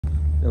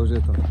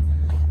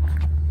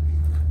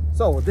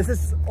So this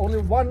is only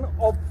one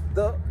of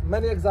the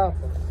many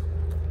examples.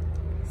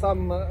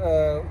 Some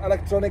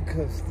electronic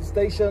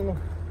station,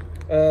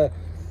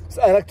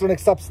 electronic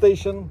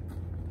substation.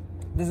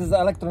 This is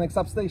an electronic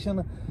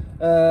substation,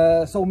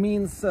 so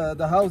means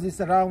the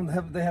houses around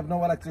have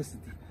no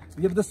electricity.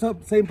 We have the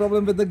same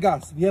problem with the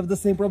gas. We have the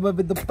same problem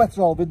with the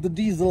petrol, with the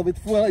diesel, with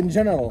fuel in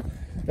general.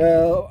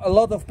 A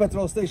lot of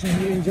petrol stations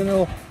here in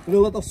general, with a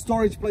lot of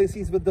storage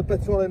places with the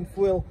petrol and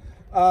fuel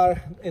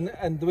are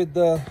and with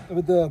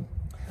the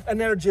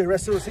energy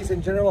resources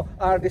in general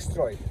are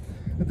destroyed.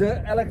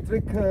 The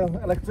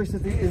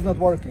electricity is not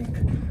working.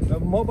 The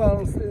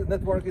mobile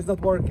network is not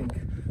working.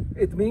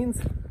 It means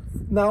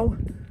now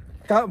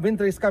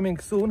winter is coming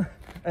soon,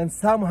 and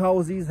some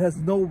houses has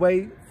no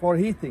way for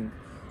heating.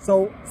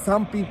 So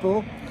some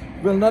people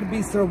will not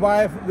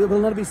survive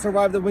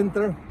the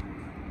winter,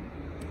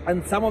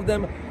 and some of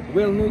them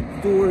will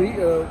need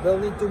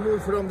to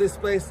move from this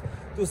place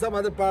to some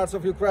other parts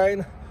of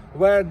Ukraine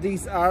where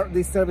these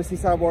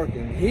services are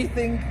working.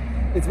 Heating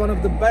is one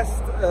of the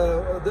best.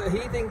 The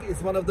heating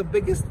is one of the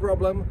biggest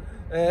problem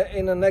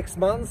in the next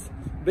months,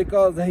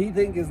 because the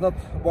heating is not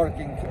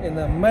working in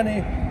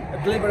many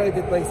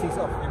liberated places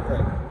of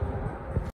Ukraine.